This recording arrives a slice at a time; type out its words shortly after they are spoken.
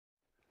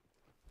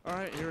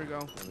Alright, here we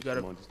go. We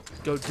gotta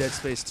go Dead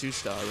Space 2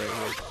 style right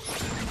here.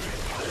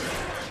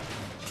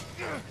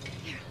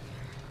 Here.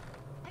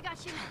 I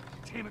got you.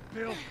 Damn it,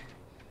 Bill.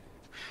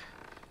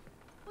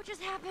 What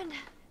just happened?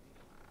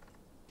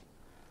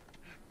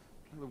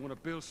 Another one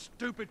of Bill's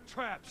stupid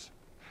traps.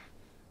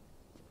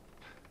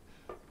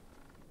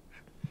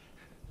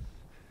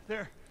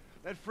 There.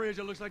 That fridge,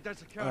 it looks like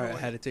that's a counterweight.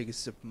 Alright, I had to take a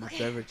sip of my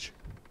beverage.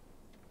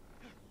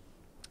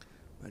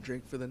 My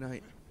drink for the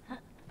night.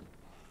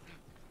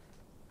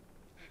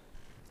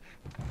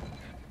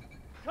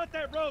 Cut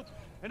that rope,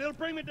 and it'll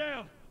bring me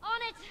down. On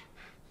it.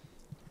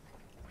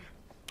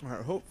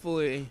 Alright,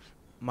 hopefully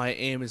my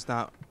aim is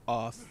not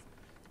off,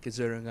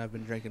 considering I've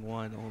been drinking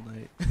wine all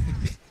night.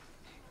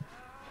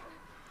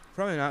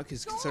 Probably not,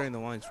 because considering the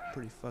wine's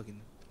pretty fucking,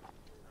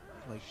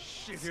 like,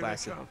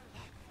 flaccid.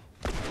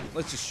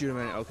 Let's just shoot him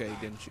in it. Okay, he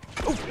didn't shoot.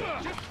 Oh!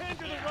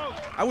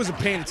 I wasn't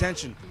paying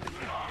attention.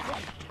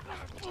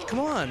 Come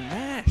on,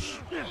 mash.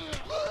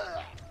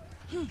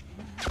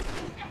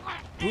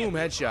 Boom,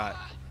 headshot.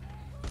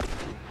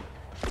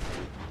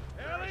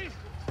 Ellie,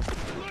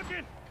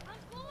 looking.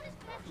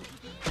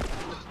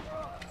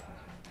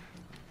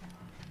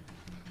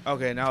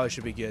 Okay, now I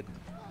should be good.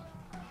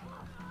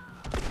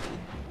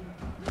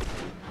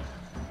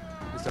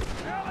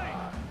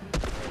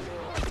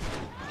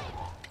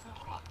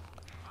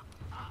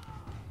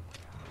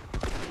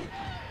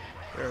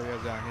 There we go,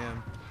 got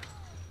him.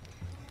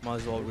 Might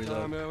as well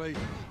reload. Ellie.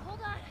 Hold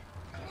on.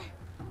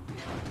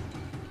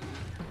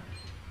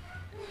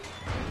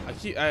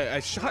 I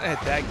shot at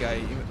that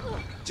guy,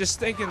 just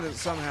thinking that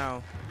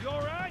somehow You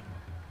all right?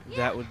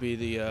 that would be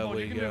the on,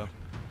 way you to can go.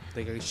 I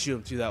think I could shoot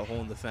him through that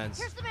hole in the fence.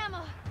 Here's some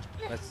ammo.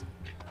 That's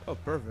oh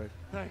perfect.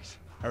 Thanks.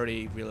 I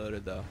already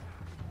reloaded though.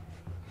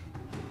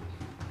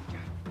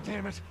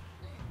 Damn it.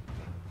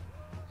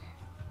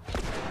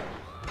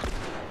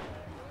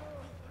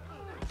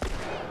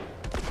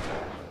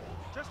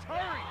 Just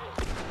hurry.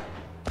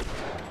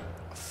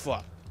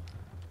 Fuck.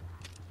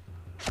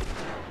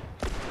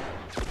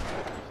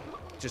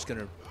 Just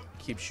gonna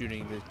keep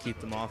shooting to keep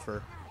them off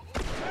her.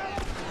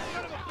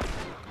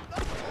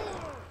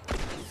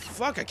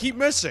 Fuck, I keep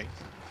missing.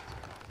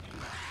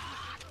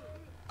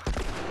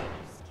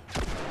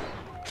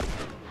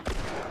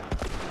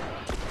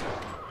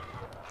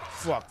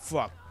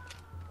 Fuck.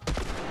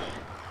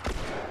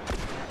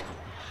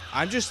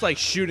 I'm just like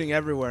shooting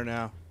everywhere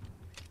now.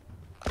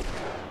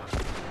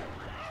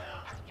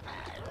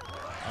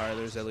 Alright,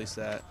 there's at least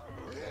that.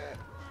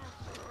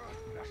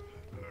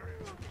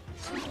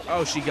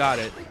 Oh, she got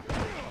it.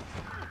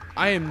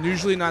 I am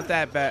usually not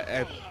that bad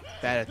at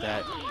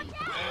that.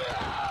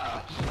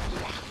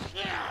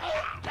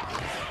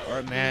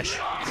 Alright, mash.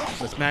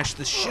 Let's mash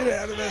the shit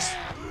out of this.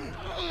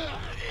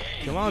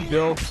 Come on,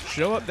 Bill.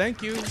 Show up,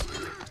 thank you. Get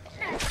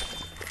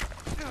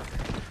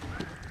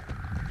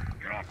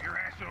off your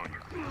ass on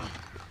your...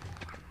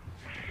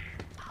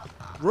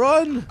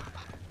 Run!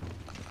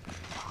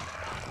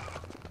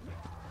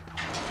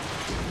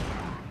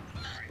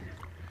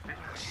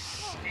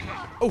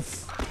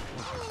 Oof.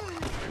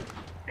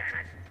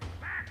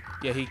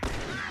 Yeah, he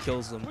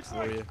kills them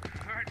for you.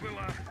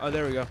 Oh,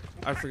 there we go.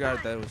 I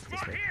forgot that was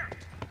this way.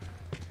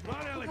 Come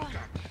on, Ellie.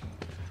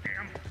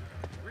 Damn.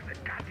 Where's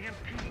that goddamn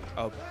key?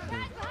 Oh.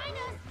 Behind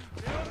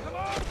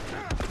us.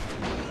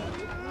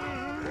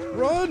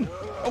 Run!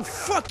 Oh,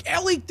 fuck,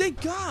 Ellie,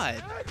 thank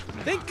God.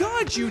 Thank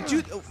God you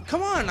do. Oh,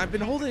 come on, I've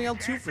been holding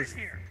L2 for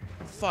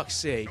fuck's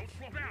sake.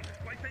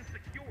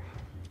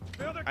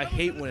 I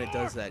hate when it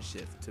does that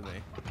shit to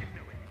me.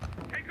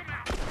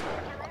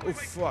 Oh,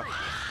 fuck.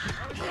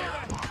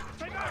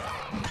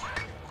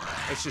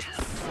 Let's just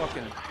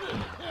fucking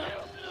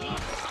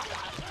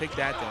take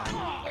that down.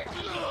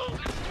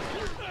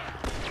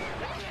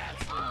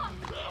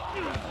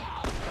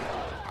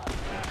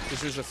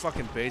 Because there's a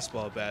fucking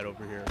baseball bat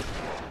over here.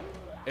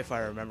 If I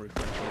remember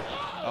correctly.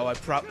 Oh,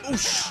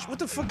 oh, what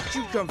the fuck did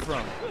you come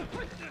from?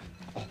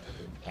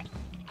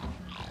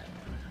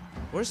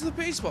 Where's the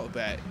baseball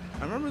bat?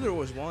 I remember there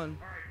was one.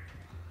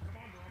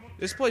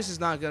 This place is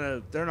not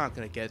gonna, they're not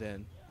gonna get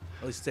in.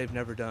 At least they've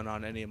never done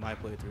on any of my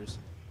playthroughs.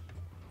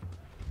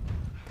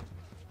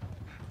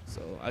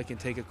 So I can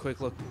take a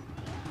quick look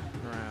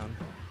around.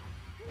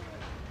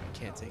 I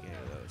can't take any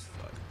of those,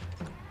 fuck.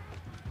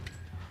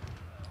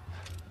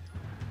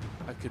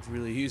 I could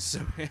really use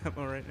some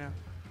ammo right now.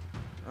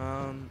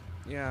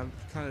 Yeah, I'm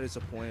kind of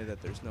disappointed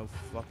that there's no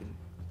fucking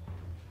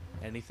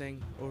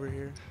anything over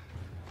here.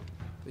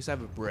 At least I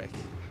have a brick.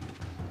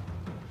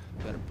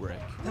 Got a brick.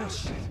 Oh,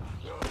 shit.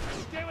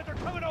 Damn it, they're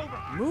coming over.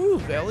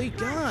 Move, Ellie,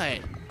 God.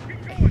 I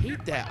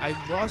hate that. I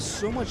lost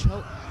so much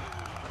health.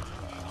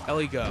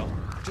 Ellie, go.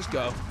 Just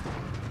go.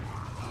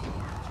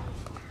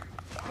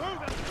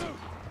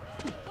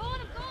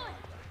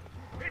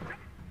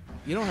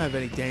 You don't have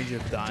any danger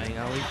of dying,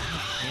 Ellie.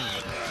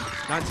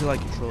 Not until I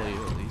control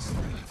you, at least.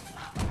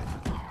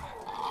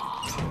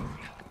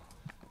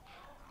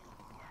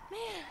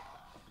 Man,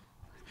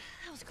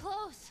 that was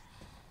close.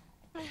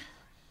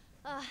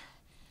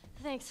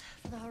 Thanks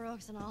for the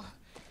heroics and all.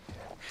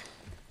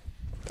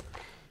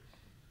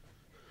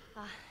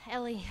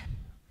 Ellie.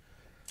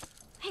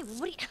 Hey,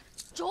 what are you...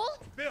 Joel?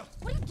 Bill!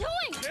 What are you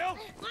doing? Bill!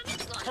 Let me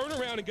go.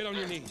 Turn around and get on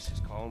your knees.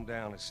 Just calm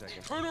down a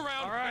second. Turn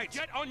around. All right. And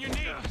get on your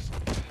knees.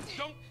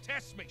 Don't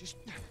test me. Just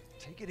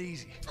Take it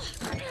easy.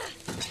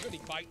 any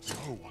bites.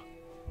 Oh.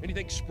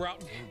 Anything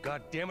sprouting? Oh,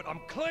 God damn it, I'm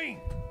clean!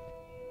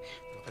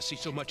 If I see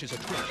so much as a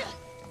twitch.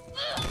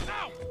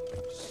 Ow!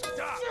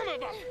 Stop! Son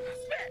of a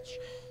bitch!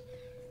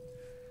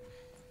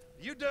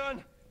 You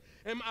done?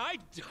 Am I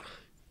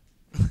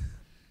done?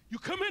 You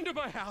come into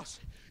my house.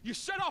 You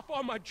set off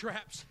all my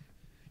traps.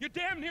 You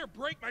damn near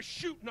break my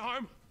shooting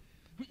arm.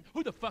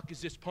 Who the fuck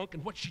is this punk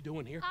and what's she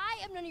doing here?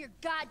 I am none of your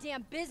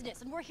goddamn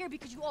business, and we're here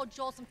because you owe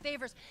Joel some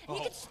favors. And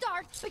you can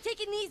start by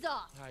taking these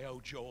off. I owe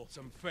Joel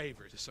some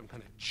favors. Is some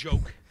kind of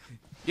joke?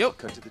 Yep.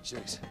 Cut to the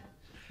chase.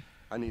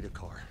 I need a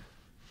car.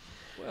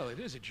 Well, it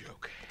is a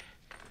joke.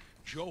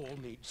 Joel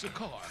needs a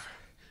car.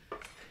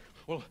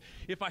 Well,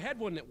 if I had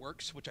one that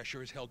works, which I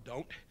sure as hell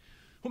don't,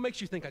 what makes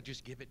you think I'd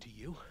just give it to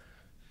you?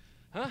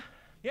 Huh?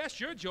 Yeah,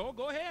 sure, Joel.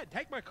 Go ahead.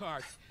 Take my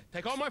car.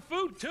 Take all my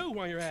food, too,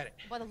 while you're at it.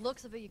 By the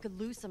looks of it, you could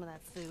lose some of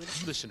that food.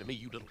 Listen to me,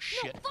 you little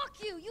shit. No, fuck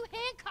you! You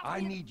handcuffed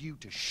I me. need you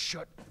to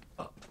shut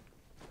up.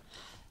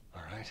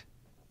 All right?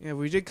 Yeah,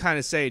 we did kind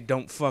of say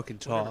don't fucking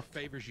Whatever talk.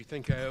 favors you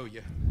think I owe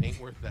you ain't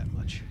worth that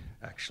much.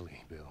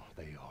 Actually, Bill,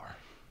 they are.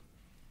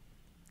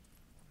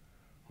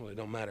 Well, it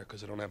don't matter,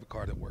 because I don't have a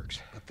car that works.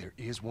 But there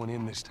is one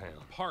in this town.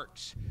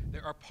 Parts.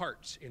 There are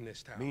parts in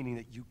this town. Meaning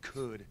that you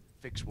could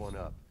fix one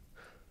up.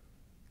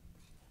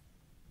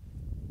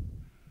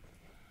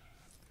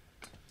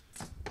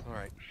 All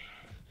right.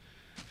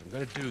 If I'm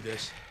gonna do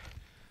this,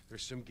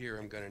 there's some gear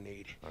I'm gonna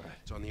need. All right.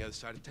 It's on the other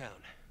side of town.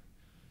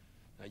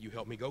 Now you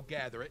help me go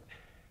gather it,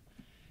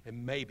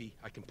 and maybe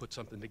I can put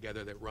something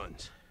together that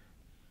runs.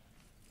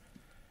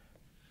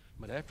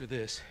 But after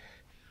this,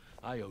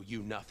 I owe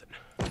you nothing.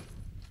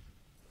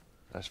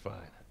 That's fine.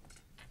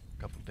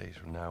 A couple days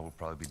from now, we'll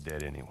probably be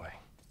dead anyway.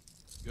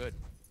 Good.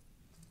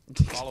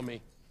 Follow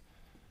me.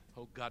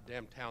 Whole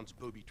goddamn town's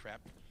booby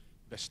trapped.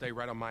 Best stay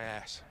right on my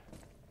ass.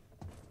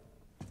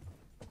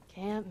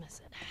 Can't miss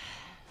it.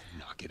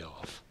 Knock it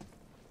off.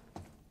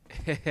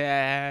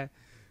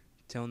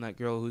 Telling that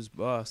girl who's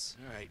boss.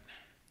 All right.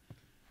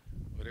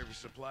 Whatever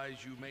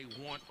supplies you may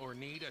want or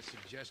need, I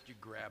suggest you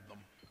grab them.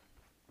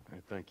 All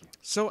right, thank you.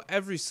 So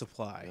every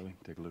supply. Ellie,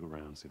 take a look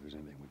around, see if there's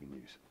anything we can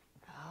use.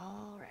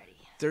 Alrighty.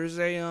 There's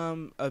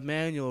a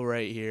manual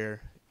right here.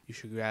 You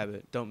should grab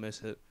it. Don't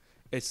miss it.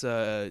 It's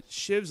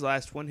Shiv's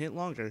last one hit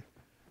longer,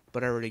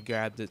 but I already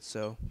grabbed it.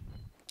 So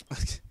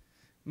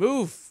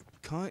move,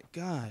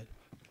 God.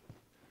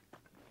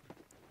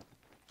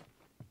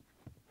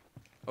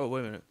 Oh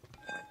wait a minute.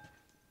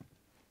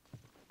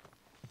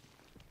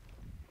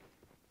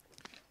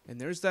 And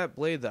there's that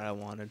blade that I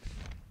wanted.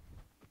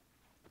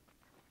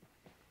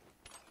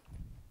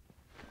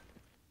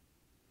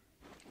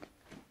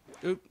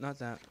 Oop, not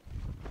that.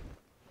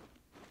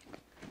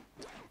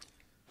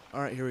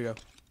 Alright, here we go.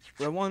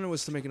 What I wanted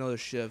was to make another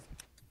Shiv.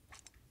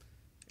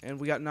 And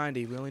we got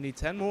 90. We only need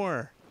 10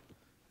 more.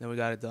 Then we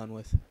got it done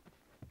with.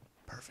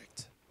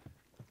 Perfect.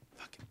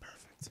 Fucking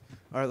perfect.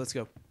 Alright, let's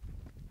go.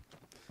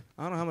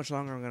 I don't know how much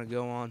longer I'm going to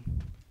go on.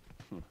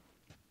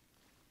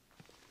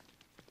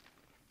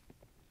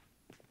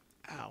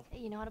 Ow. Hey,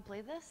 you know how to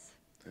play this?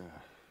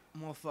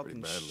 I'm all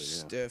fucking badly, yeah.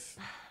 stiff.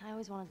 I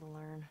always wanted to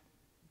learn.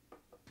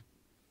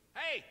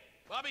 Hey,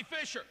 Bobby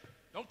Fischer!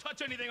 Don't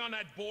touch anything on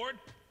that board.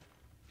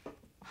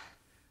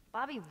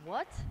 Bobby,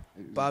 what?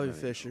 Bobby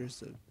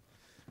Fischer's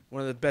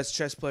one of the best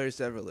chess players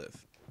to ever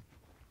live.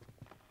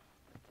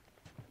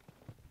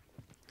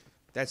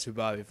 That's who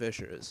Bobby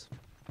Fischer is.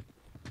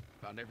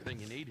 Found everything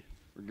you need.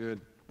 We're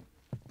good.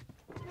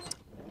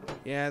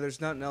 Yeah, there's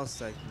nothing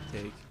else I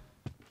can take.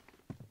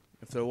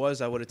 If there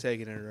was, I would have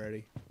taken it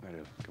already. All right,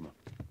 Ellie, come on.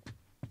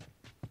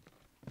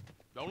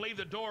 Don't leave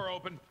the door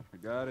open. We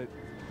got it.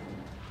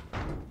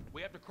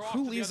 We have to cross Who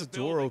to the leaves other the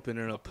door building, open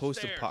in a up the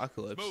stairs.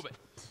 post-apocalypse Move it.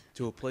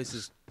 to a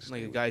place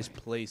like a guy's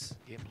place?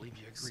 Can't believe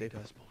you Safe agreed to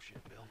house. this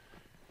bullshit, Bill.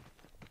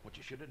 What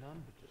you should have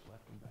done, but just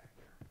left them back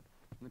there.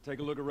 Let me take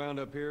a look around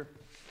up here.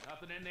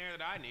 Nothing in there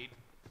that I need.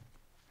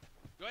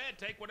 Go ahead,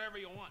 take whatever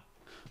you want.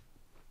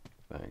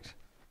 Thanks.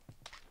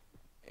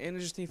 And I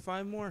just need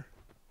 5 more.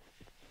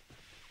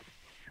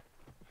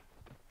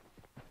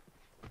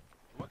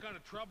 What kind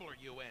of trouble are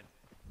you in?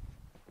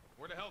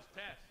 Where the hell's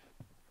Tess?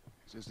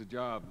 It's just a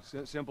job.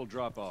 Simple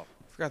drop-off.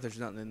 Forgot there's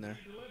nothing in there.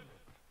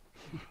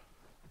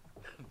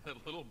 That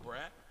little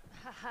brat?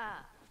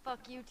 Haha.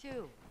 Fuck you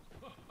too.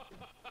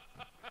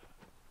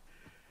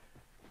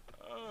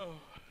 Oh.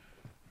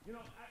 You know,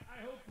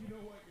 I hope you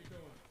know what you're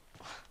doing.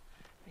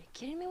 Are you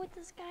kidding me with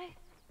this guy?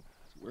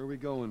 So where are we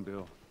going,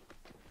 Bill?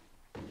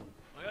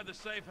 I had the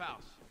safe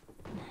house.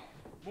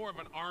 More of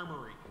an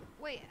armory.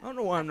 Wait. I don't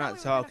know why I'm not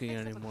thought talking we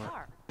were gonna fix up a anymore.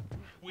 car.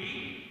 We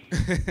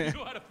you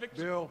know how to fix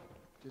it. Bill,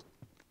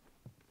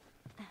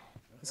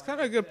 It's kind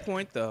of a good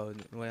point, though,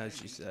 the way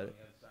she said it.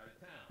 The other side of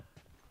town.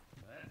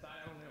 Now, that side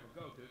I don't ever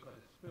go to because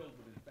it's filled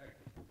with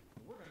infected.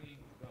 But we're gonna need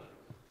some guns.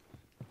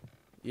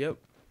 Yep.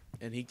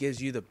 And he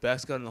gives you the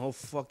best gun in the whole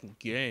fucking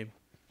game.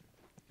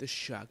 The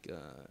shotgun.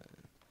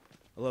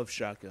 I love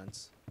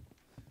shotguns.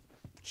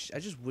 I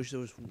just wish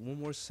there was one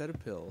more set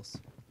of pills,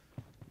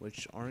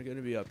 which aren't going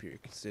to be up here,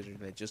 considering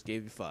they just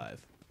gave you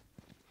 5.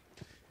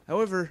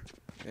 However,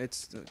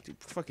 it's dude,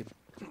 fucking.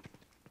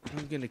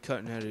 I'm gonna cut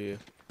out of you.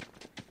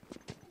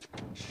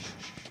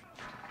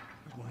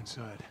 Go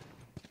inside.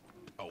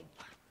 Oh,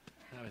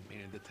 I've been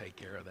meaning to take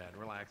care of that.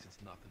 Relax, it's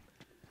nothing.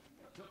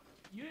 So,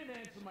 you didn't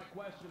answer my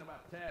question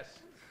about Tess.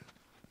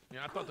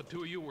 Yeah, I thought the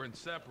two of you were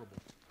inseparable.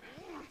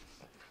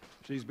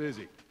 She's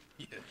busy.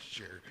 Yeah,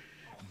 sure.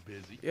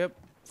 Busy. Yep,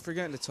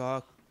 forgetting to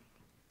talk.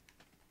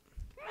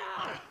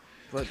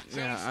 But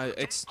yeah,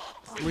 it's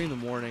 3 in the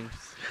morning.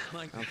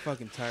 Like, I'm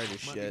fucking tired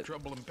of might be shit.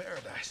 trouble in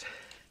paradise.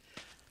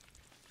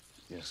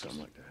 Yeah, something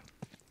like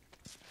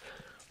that.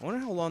 I wonder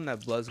how long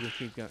that blood's gonna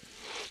keep going.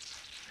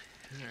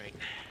 All right.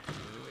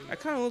 I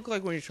kind of look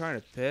like when you're trying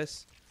to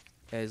piss,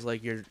 as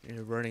like you're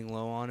running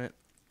low on it,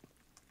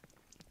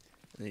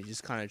 and you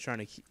just kind of trying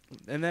to keep,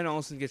 and then all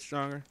of a sudden it gets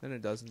stronger. Then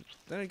it doesn't.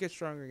 Then it gets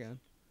stronger again.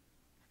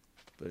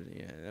 But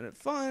yeah, then it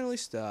finally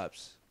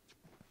stops.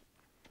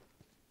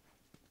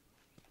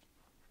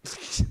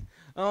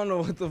 I don't know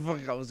what the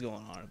fuck I was going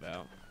on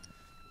about.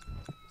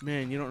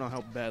 Man, you don't know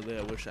how badly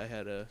I wish I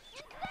had a.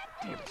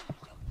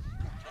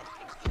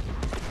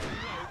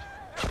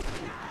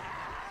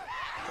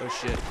 Oh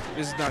shit,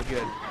 this is not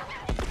good.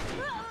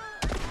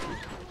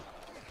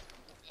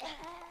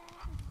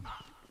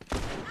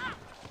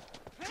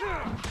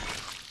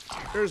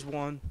 There's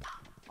one.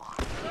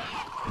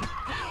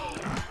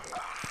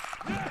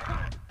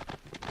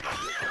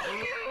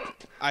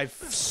 I'm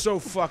so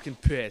fucking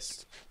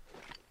pissed.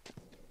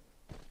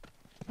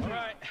 All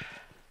right.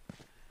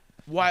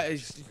 Why?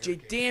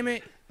 Damn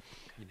it!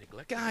 You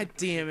neglect God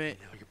damn it!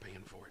 Now you're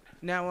paying for it.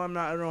 Now I'm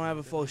not. I don't have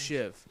a full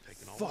shift.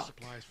 Taking all the Fuck.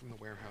 supplies from the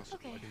warehouse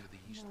Okay. and plugging to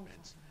the east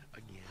fence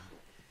again.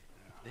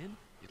 Then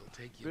it'll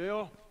take you,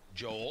 Bill?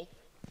 Joel,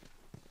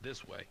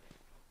 this way.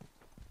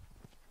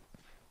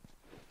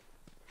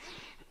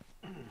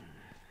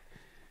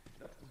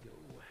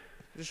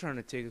 Just trying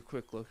to take a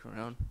quick look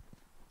around.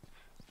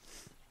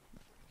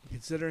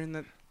 Considering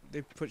that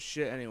they put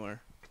shit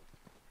anywhere.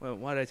 Well,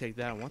 why did I take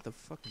that? I want the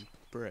fucking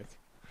brick.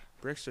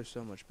 Bricks are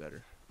so much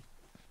better.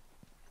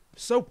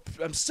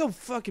 I'm so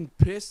fucking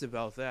pissed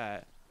about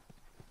that.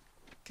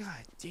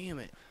 God damn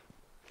it.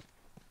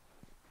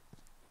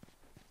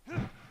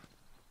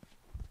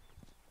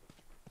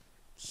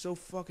 So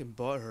fucking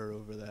butthurt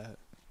over that.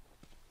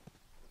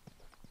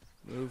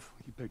 Move.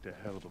 You picked a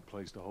hell of a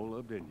place to hole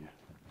up, didn't you?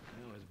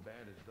 Well, as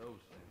bad as those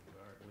things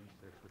are, at least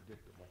they're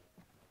predictable.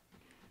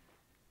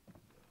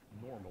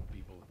 Normal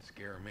people that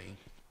scare me.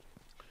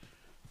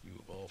 You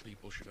of all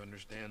people should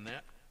understand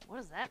that. What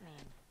does that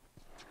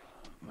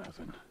mean?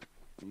 Nothing.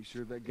 You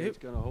sure that gate's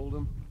gonna hold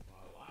him?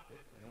 I'll lock it.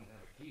 I don't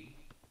have a key.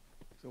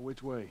 So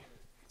which way?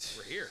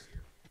 We're here.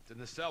 It's in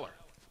the cellar.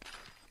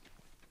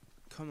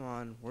 Come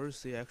on,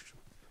 where's the extra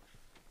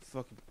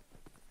fucking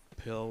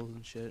pills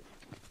and shit?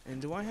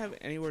 And do I have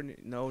anywhere?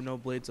 No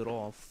blades at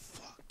all.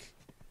 Fuck.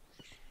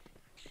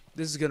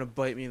 This is gonna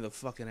bite me in the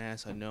fucking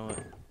ass. I know it.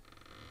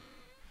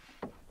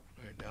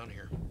 Right down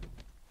here.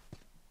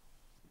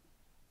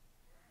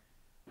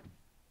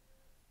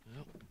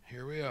 Well,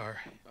 here we are.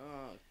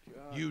 Oh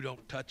god. You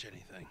don't touch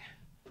anything.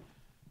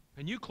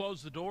 And you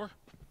close the door?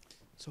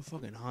 It's so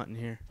fucking hot in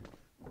here.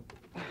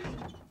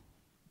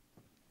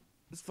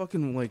 It's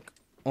fucking like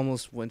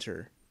almost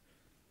winter,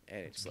 and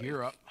it's like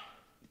Gear up.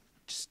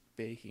 just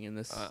baking in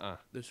this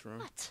this room.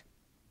 What?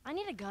 I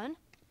need a gun.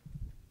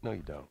 No,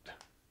 you don't.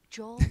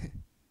 Joel,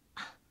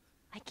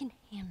 I can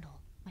handle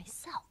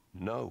myself.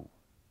 No.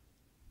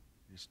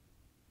 Just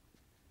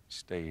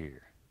stay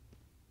here.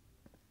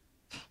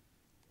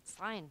 It's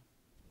fine.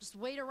 Just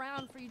wait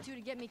around for you two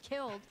to get me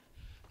killed.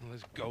 Well,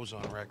 this goes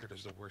on record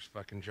as the worst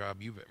fucking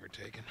job you've ever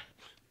taken.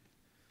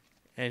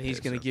 And he's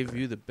Yes, gonna sir. give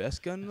you the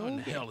best gun How in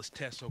the though. hell is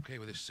Tess okay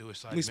with this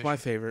suicide At least mission? my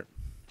favorite.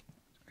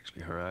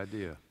 Actually, her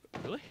idea.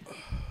 Really?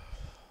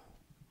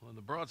 Well,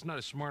 the broad's not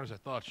as smart as I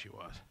thought she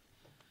was.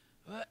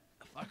 But,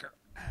 fuck her.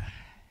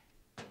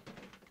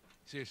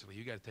 Seriously,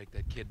 you gotta take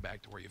that kid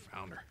back to where you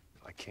found her.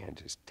 I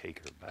can't just take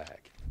her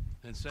back.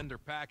 Then send her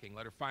packing,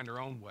 let her find her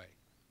own way.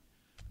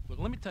 Look,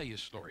 let me tell you a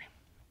story.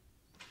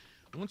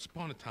 Once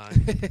upon a time,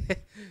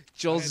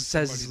 Joel I had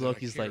says somebody his that look. I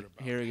He's cared like,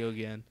 about. here we go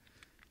again.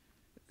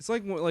 It's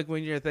like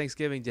when you're at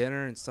Thanksgiving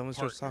dinner and someone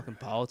starts Partner.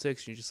 talking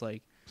politics. You're just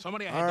like,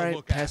 somebody I all had to right,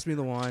 look pass after. me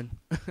the wine.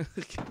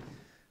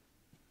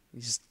 You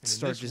just And in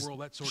start this just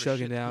world, that sort of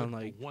chugging shit's down good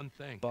for like one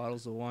thing.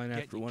 bottles of wine Get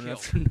after you one killed.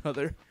 after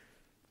another.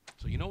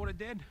 So you know what I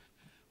did?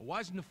 I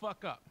wisened the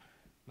fuck up.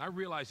 And I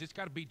realized it's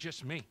gotta be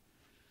just me.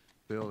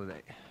 Bill,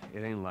 it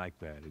ain't like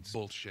that. It's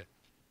Bullshit.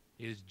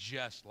 It is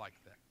just like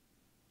that.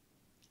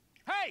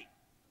 Hey!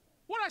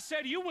 What'd I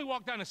say to you when we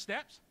walked down the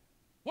steps?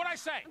 What'd I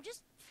say? I'm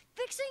just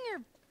fixing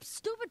your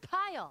stupid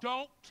pile.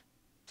 Don't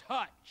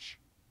touch.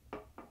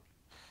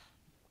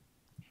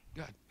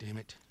 God damn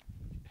it.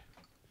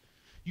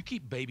 You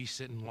keep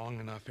babysitting long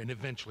enough, and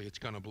eventually it's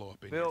gonna blow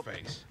up in your Bill.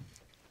 face.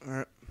 All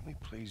right. Can we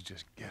please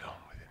just get on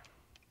with it?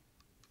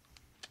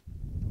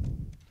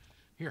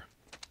 Here,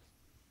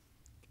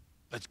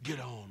 Let's get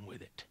on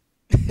with it.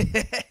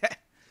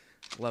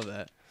 Love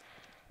that.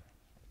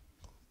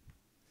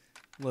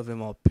 Love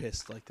him all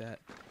pissed like that.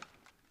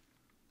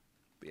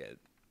 But yeah,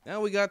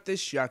 now we got this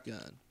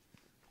shotgun.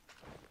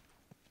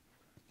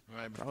 All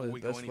right, before Probably the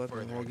we go best any weapon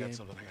in further, the I whole got game.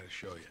 something I gotta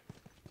show you.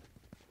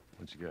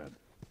 What you got?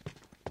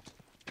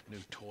 New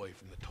toy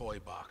from the toy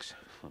box.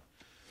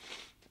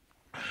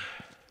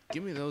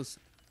 Give me those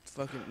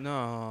fucking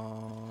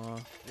no.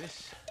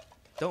 This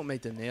Don't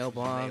make the nail is the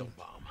bomb. nail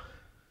bomb.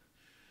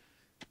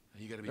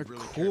 You gotta be They're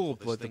really cool, careful.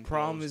 This but the thing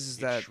problem blows, is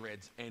it that-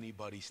 shreds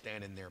anybody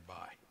standing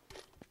nearby.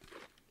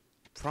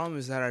 Problem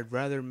is that I'd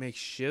rather make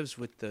shivs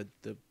with the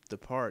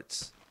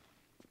parts.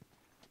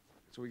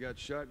 So we got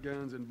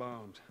shotguns and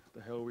bombs. What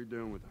the hell are we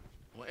doing with them?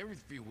 Well, every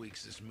few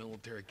weeks, this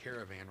military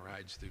caravan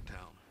rides through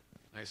town.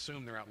 I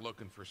assume they're out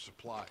looking for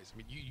supplies. I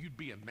mean, you'd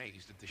be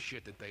amazed at the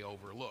shit that they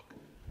overlook.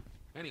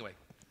 Anyway,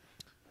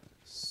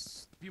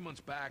 a few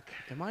months back,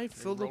 Am I they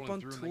filled were up rolling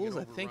on through and they tools?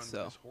 get I think overrun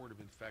so. with this horde of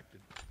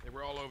infected. They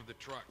were all over the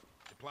truck.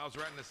 The plow's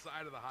right in the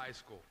side of the high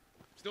school.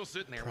 Still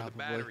sitting there with a Probably.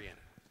 battery in it.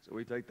 So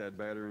we take that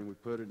battery and we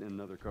put it in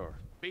another car.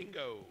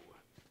 Bingo.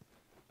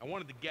 I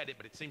wanted to get it,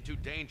 but it seemed too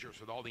dangerous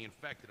with all the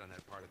infected on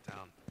that part of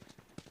town.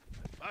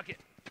 Fuck it.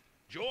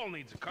 Joel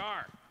needs a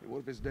car. Hey, what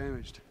if it's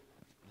damaged?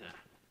 Nah,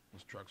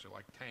 those trucks are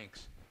like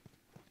tanks.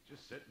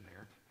 Just sitting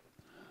there.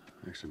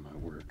 Actually, might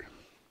work.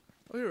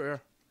 Oh,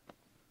 here.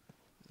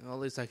 Well, at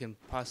least I can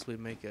possibly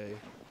make a.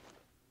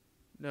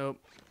 Nope.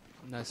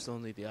 And I still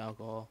need the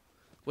alcohol,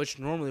 which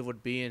normally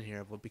would be in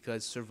here, but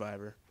because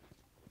Survivor.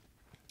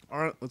 All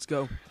right, let's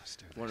go. Let's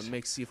do Want this.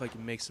 to see if I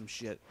can make some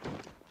shit.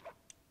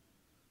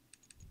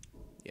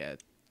 Yeah,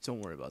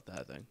 don't worry about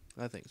that thing.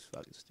 That thing's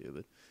fucking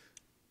stupid.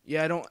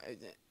 Yeah,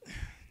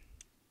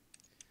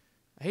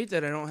 I hate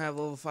that I don't have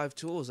level 5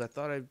 tools. I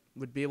thought I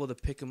would be able to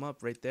pick them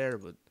up right there,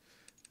 but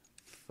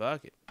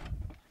fuck it.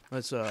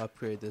 Let's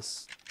upgrade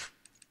this.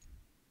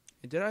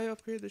 Did I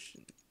upgrade this?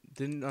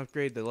 Didn't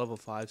upgrade the level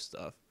 5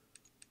 stuff.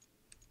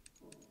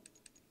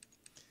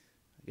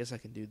 I guess I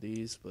can do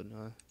these, but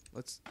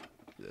let's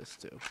do this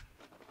too.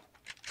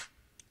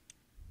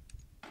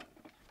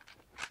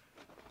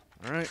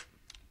 Alright.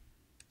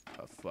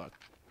 Oh, fuck.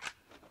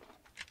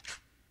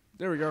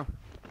 There we go.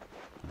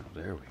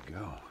 There we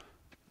go.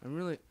 I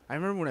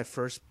remember when I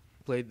first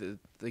played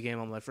the game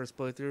on my first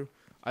playthrough,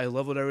 I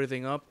leveled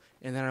everything up,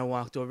 and then I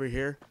walked over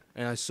here,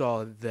 and I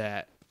saw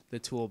the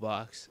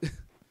toolbox.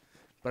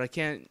 But I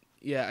can't,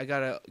 yeah, I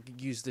gotta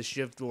use the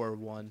shift door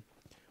one,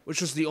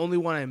 which was the only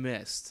one I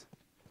missed.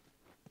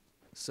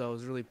 So I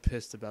was really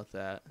pissed about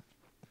that.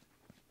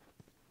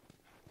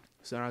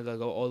 So now I gotta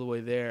go all the way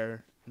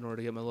there in order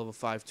to get my level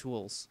 5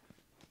 tools.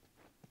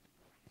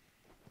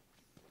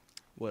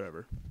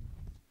 Whatever.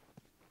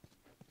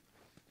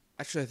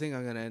 Actually, I think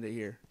I'm going to end it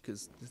here,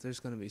 because there's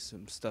going to be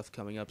some stuff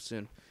coming up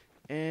soon.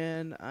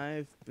 And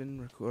I've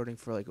been recording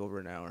for like over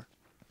an hour.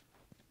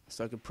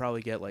 So I could probably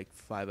get like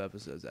 5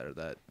 episodes out of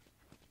that.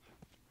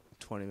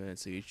 20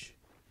 minutes each.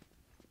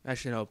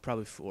 Actually, no,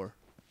 probably 4.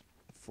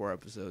 4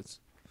 episodes.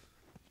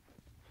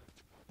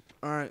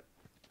 Alright,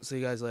 see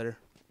you guys later.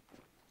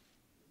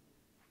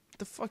 What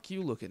the fuck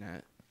you looking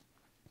at?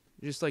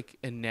 You're just like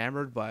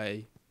enamored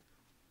by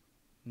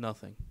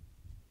nothing.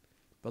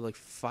 But like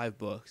 5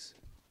 books.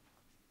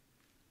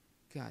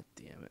 God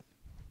damn it.